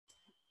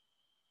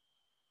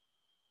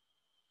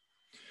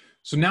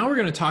So now we're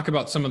going to talk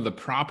about some of the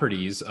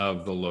properties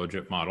of the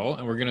Logit model,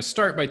 and we're going to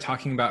start by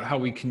talking about how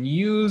we can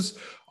use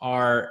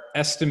our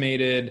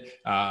estimated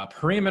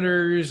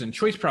parameters and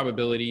choice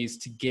probabilities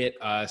to get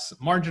us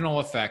marginal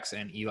effects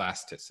and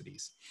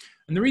elasticities.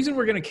 And the reason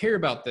we're going to care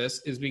about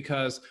this is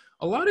because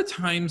a lot of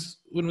times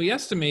when we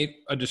estimate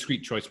a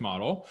discrete choice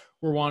model,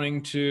 we're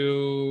wanting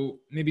to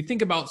maybe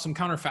think about some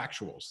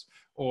counterfactuals,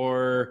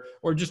 or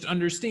just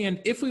understand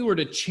if we were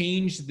to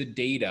change the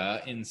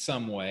data in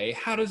some way,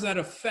 how does that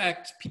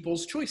affect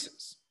people's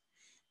choices?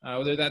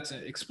 Whether that's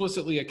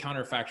explicitly a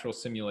counterfactual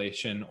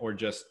simulation or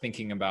just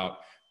thinking about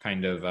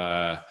kind of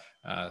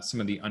some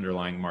of the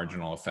underlying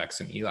marginal effects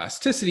and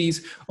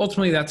elasticities.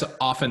 Ultimately, that's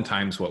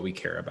oftentimes what we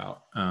care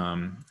about,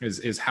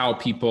 is how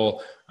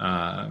people,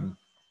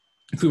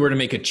 if we were to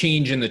make a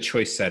change in the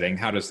choice setting,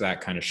 how does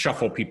that kind of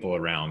shuffle people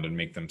around and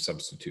make them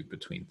substitute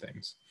between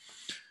things?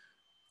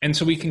 And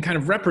so we can kind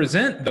of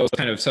represent those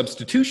kind of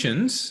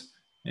substitutions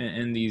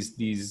and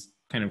these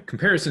kind of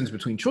comparisons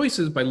between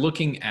choices by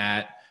looking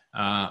at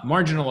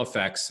marginal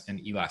effects and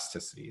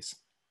elasticities.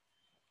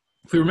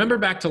 If we remember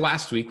back to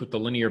last week with the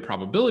linear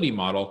probability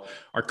model,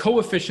 our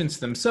coefficients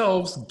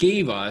themselves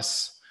gave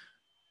us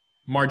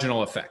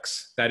marginal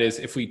effects. That is,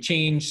 if we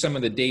change some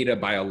of the data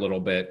by a little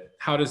bit,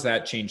 how does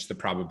that change the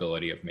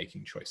probability of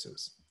making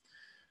choices?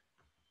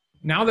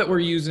 Now that we're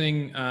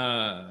using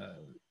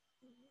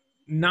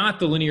not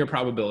the linear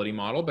probability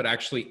model, but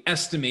actually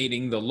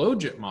estimating the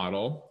Logit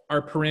model,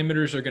 our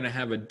parameters are going to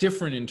have a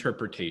different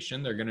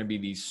interpretation. They're going to be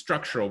these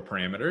structural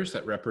parameters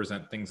that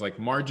represent things like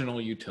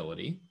marginal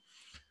utility.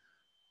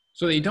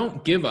 So they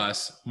don't give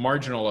us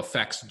marginal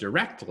effects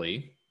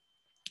directly,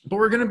 but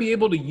we're going to be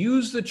able to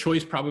use the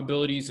choice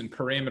probabilities and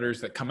parameters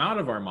that come out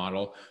of our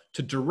model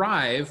to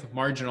derive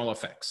marginal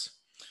effects.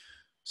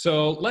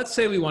 So let's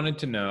say we wanted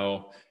to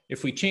know,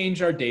 if we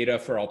change our data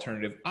for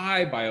alternative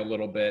I by a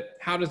little bit,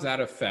 how does that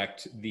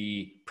affect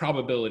the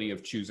probability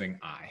of choosing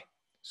I?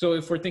 So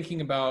if we're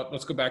thinking about,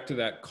 let's go back to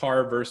that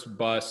car versus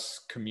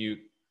bus commute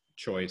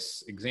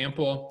choice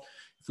example.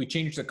 If we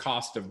change the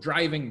cost of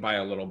driving by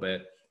a little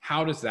bit,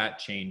 how does that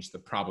change the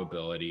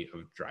probability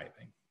of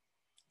driving?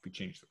 If we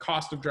change the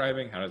cost of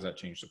driving, how does that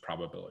change the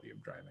probability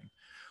of driving?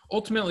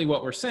 Ultimately,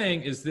 what we're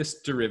saying is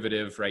this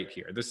derivative right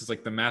here. This is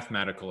like the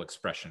mathematical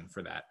expression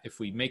for that.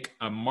 If we make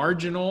a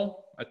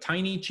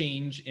tiny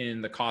change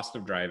in the cost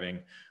of driving,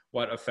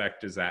 what effect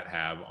does that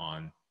have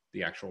on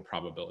the actual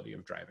probability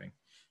of driving?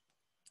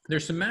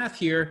 There's some math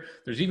here.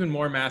 There's even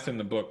more math in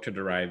the book to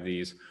derive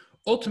these.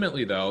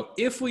 Ultimately, though,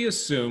 if we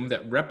assume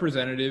that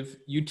representative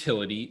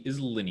utility is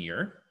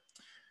linear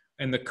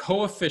and the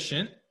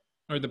coefficient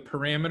or the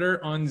parameter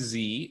on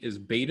z is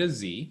beta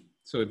z,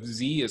 so if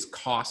z is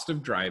cost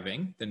of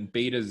driving, then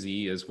beta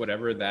z is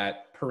whatever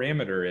that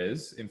parameter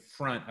is in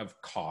front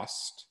of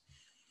cost.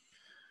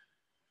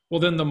 Well,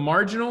 then the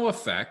marginal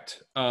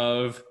effect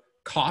of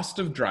cost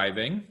of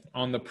driving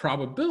on the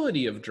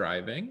probability of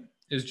driving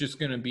is just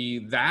going to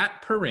be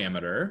that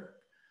parameter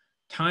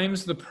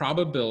times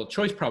the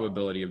choice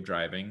probability of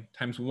driving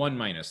times 1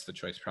 minus the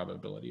choice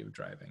probability of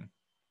driving.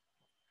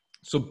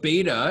 So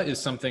beta is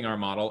something our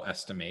model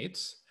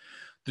estimates.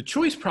 The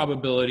choice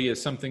probability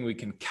is something we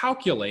can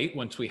calculate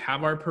once we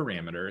have our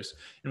parameters,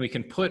 and we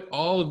can put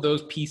all of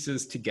those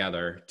pieces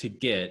together to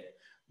get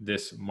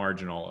this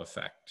marginal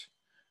effect.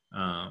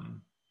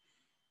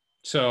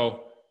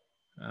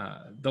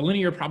 The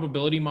linear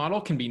probability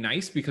model can be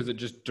nice because it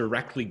just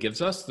directly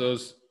gives us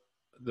those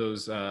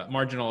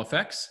marginal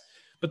effects.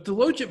 But the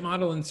Logit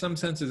model in some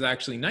sense is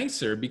actually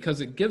nicer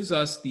because it gives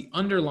us the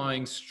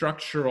underlying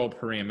structural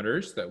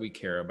parameters that we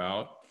care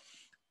about.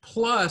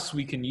 Plus,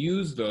 we can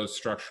use those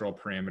structural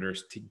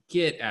parameters to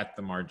get at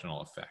the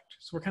marginal effect.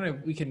 So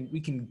we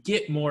can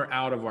get more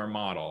out of our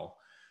model.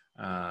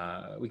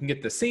 We can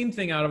get the same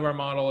thing out of our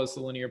model as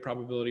the linear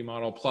probability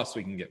model, plus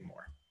we can get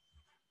more.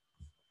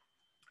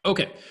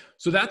 Okay,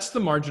 so that's the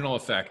marginal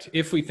effect.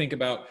 If we think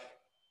about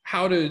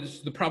how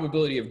does the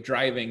probability of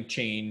driving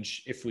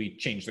change if we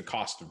change the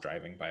cost of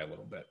driving by a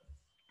little bit.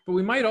 But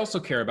we might also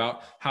care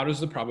about how does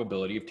the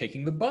probability of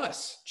taking the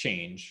bus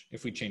change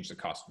if we change the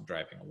cost of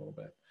driving a little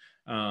bit.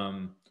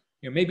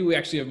 Maybe we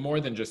actually have more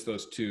than just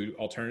those two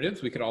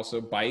alternatives. We could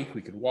also bike,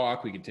 we could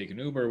walk, we could take an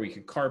Uber, we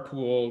could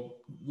carpool,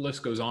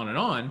 list goes on.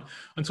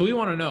 And so we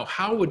want to know,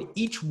 how would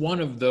each one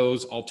of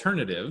those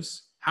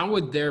alternatives, how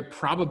would their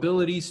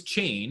probabilities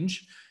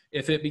change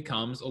if it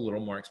becomes a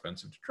little more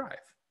expensive to drive?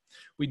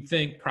 We'd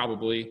think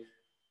probably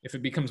if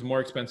it becomes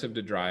more expensive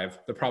to drive,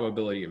 the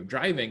probability of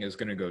driving is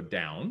going to go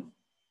down,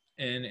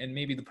 and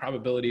maybe the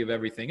probability of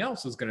everything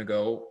else is going to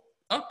go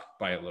up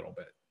by a little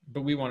bit.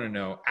 But we want to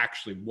know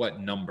actually what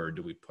number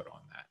do we put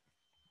on that.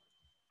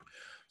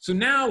 So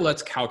now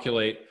let's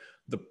calculate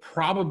the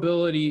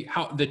probability,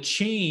 the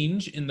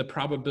change in the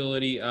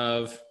probability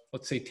of,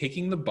 let's say,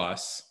 taking the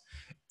bus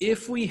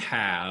if we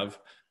have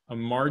a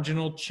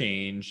marginal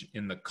change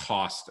in the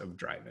cost of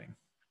driving.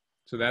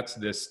 So that's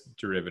this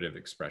derivative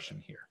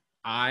expression here.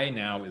 I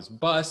now is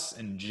bus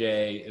and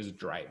J is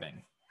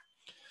driving.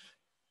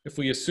 If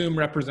we assume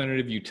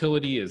representative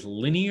utility is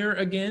linear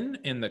again,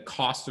 and the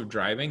cost of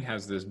driving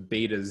has this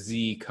beta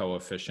z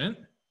coefficient,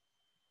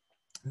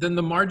 then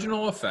the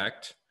marginal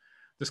effect,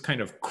 this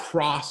kind of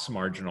cross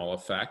marginal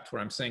effect,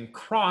 where I'm saying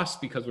cross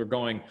because we're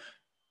going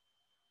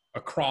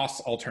across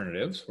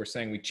alternatives. We're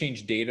saying we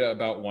change data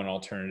about one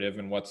alternative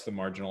and what's the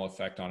marginal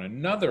effect on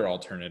another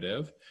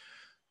alternative.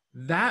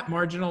 That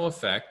marginal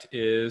effect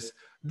is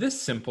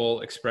this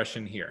simple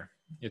expression here.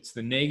 It's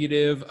the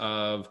negative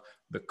of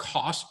the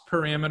cost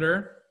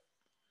parameter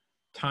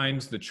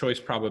times the choice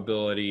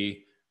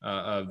probability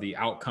of the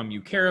outcome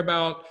you care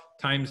about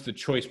times the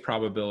choice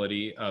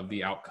probability of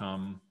the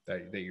outcome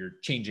that you're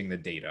changing the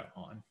data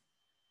on.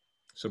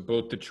 So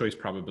both the choice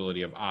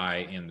probability of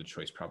I and the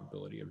choice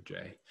probability of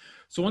J.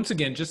 So once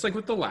again, just like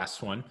with the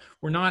last one,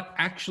 we're not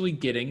actually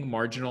getting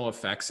marginal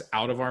effects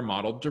out of our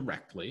model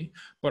directly,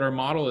 but our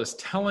model is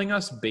telling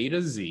us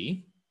beta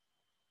Z.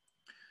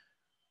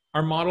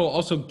 Our model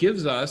also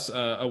gives us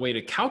a way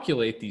to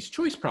calculate these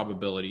choice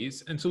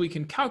probabilities. And so we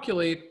can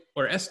calculate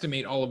or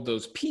estimate all of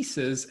those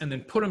pieces and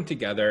then put them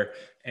together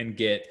and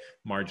get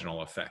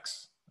marginal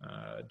effects.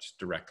 Just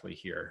directly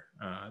here,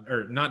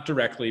 or not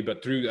directly,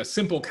 but through a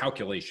simple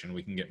calculation,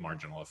 we can get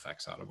marginal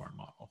effects out of our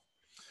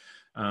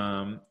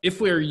model. If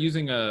we're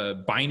using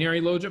a binary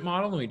Logit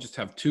model and we just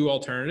have two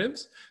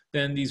alternatives,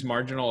 then these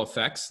marginal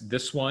effects,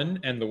 this one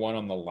and the one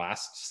on the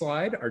last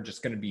slide, are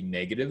just going to be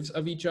negatives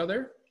of each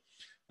other.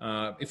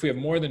 If we have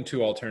more than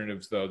two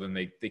alternatives, though, then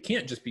they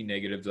can't just be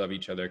negatives of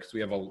each other because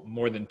we have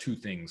more than two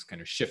things kind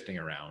of shifting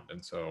around.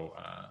 And so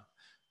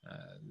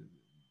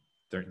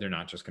they're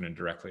not just going to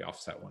directly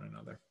offset one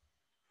another.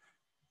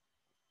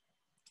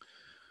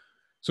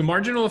 So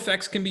marginal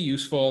effects can be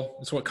useful.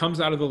 It's what comes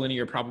out of the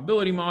linear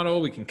probability model.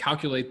 We can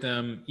calculate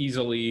them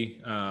easily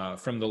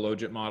from the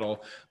Logit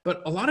model.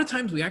 But a lot of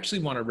times we actually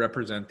want to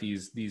represent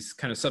these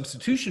kind of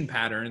substitution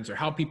patterns or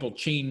how people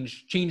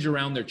change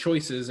around their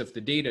choices if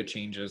the data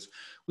changes.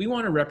 We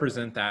want to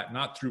represent that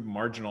not through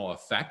marginal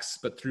effects,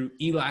 but through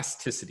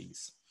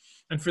elasticities.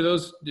 And for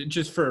those,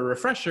 just for a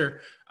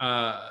refresher,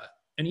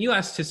 an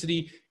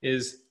elasticity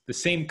is the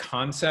same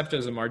concept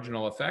as a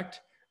marginal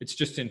effect. It's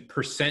just in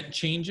percent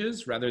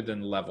changes rather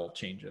than level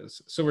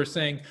changes. So we're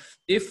saying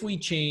if we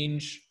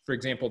change, for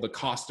example, the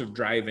cost of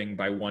driving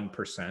by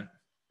 1%,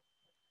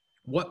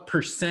 what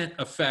percent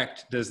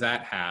effect does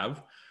that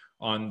have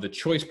on the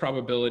choice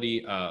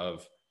probability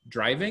of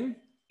driving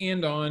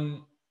and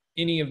on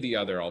any of the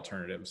other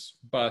alternatives,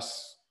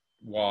 bus,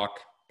 walk,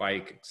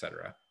 bike,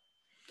 etc.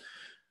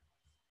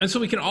 And so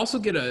we can also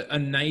get a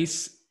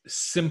nice,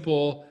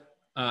 simple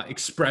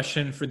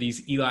expression for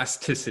these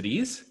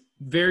elasticities,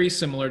 very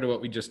similar to what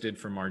we just did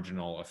for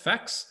marginal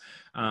effects.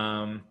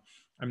 I'm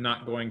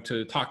not going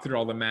to talk through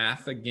all the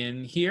math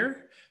again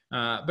here,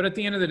 but at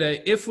the end of the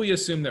day, if we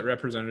assume that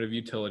representative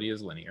utility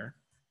is linear,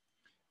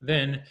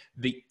 then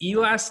the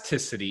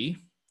elasticity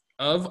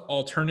of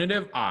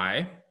alternative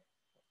I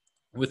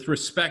with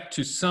respect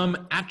to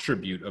some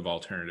attribute of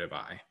alternative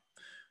I.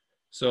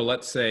 So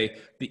let's say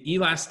the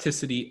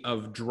elasticity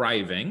of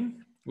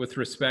driving with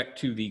respect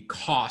to the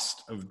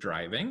cost of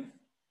driving,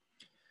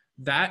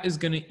 that is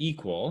going to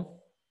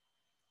equal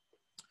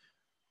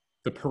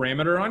the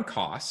parameter on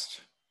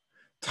cost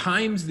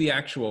times the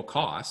actual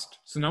cost.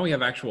 So now we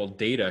have actual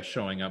data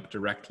showing up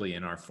directly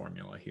in our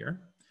formula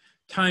here,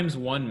 times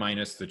 1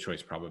 minus the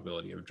choice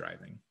probability of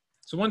driving.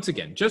 So once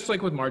again, just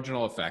like with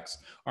marginal effects,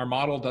 our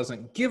model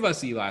doesn't give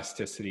us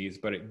elasticities,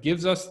 but it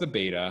gives us the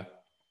beta.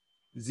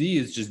 Z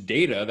is just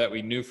data that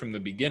we knew from the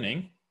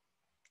beginning.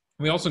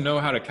 We also know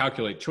how to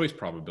calculate choice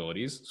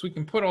probabilities, so we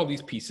can put all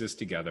these pieces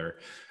together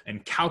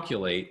and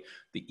calculate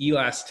the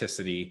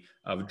elasticity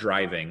of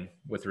driving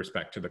with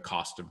respect to the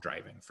cost of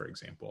driving, for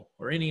example,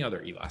 or any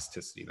other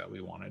elasticity that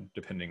we wanted,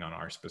 depending on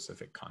our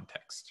specific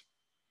context.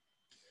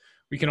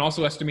 We can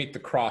also estimate the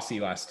cross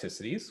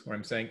elasticities, where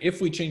I'm saying if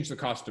we change the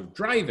cost of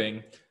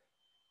driving,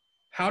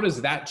 how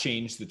does that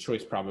change the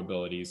choice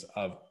probabilities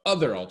of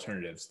other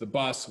alternatives, the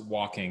bus,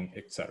 walking,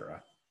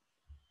 etc.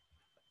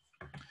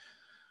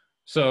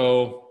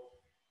 So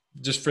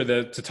just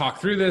to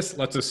talk through this,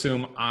 let's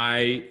assume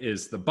I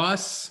is the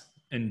bus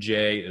and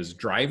J is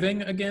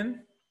driving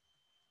again.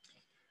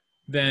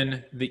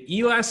 Then the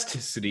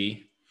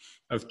elasticity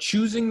of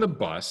choosing the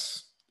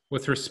bus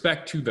with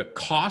respect to the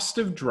cost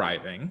of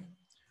driving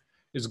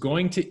is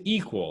going to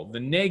equal the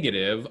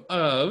negative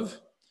of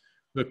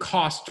the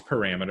cost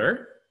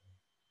parameter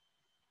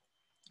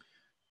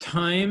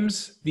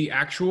times the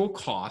actual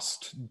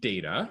cost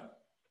data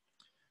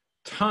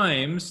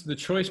times the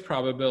choice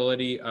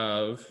probability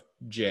of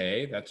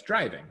J, that's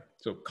driving.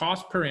 So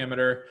cost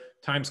parameter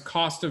times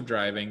cost of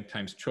driving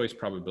times choice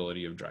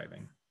probability of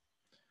driving.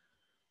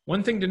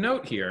 One thing to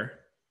note here,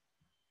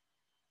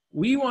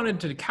 we wanted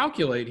to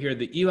calculate here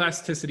the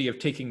elasticity of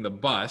taking the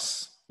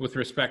bus with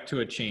respect to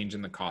a change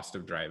in the cost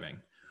of driving.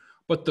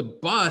 But the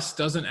bus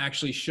doesn't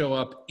actually show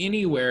up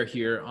anywhere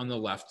here on the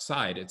left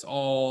side. It's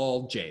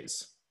all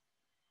J's.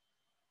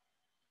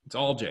 It's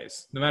all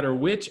J's. No matter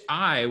which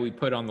I we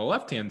put on the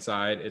left-hand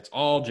side, it's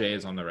all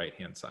J's on the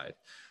right-hand side.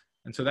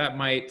 And so that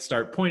might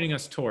start pointing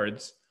us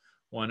towards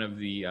one of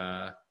the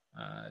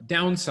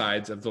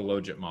downsides of the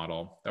Logit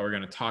model that we're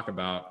going to talk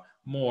about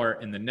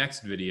more in the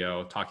next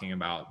video, talking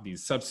about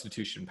these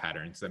substitution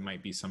patterns that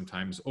might be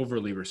sometimes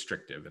overly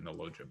restrictive in the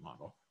Logit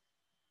model.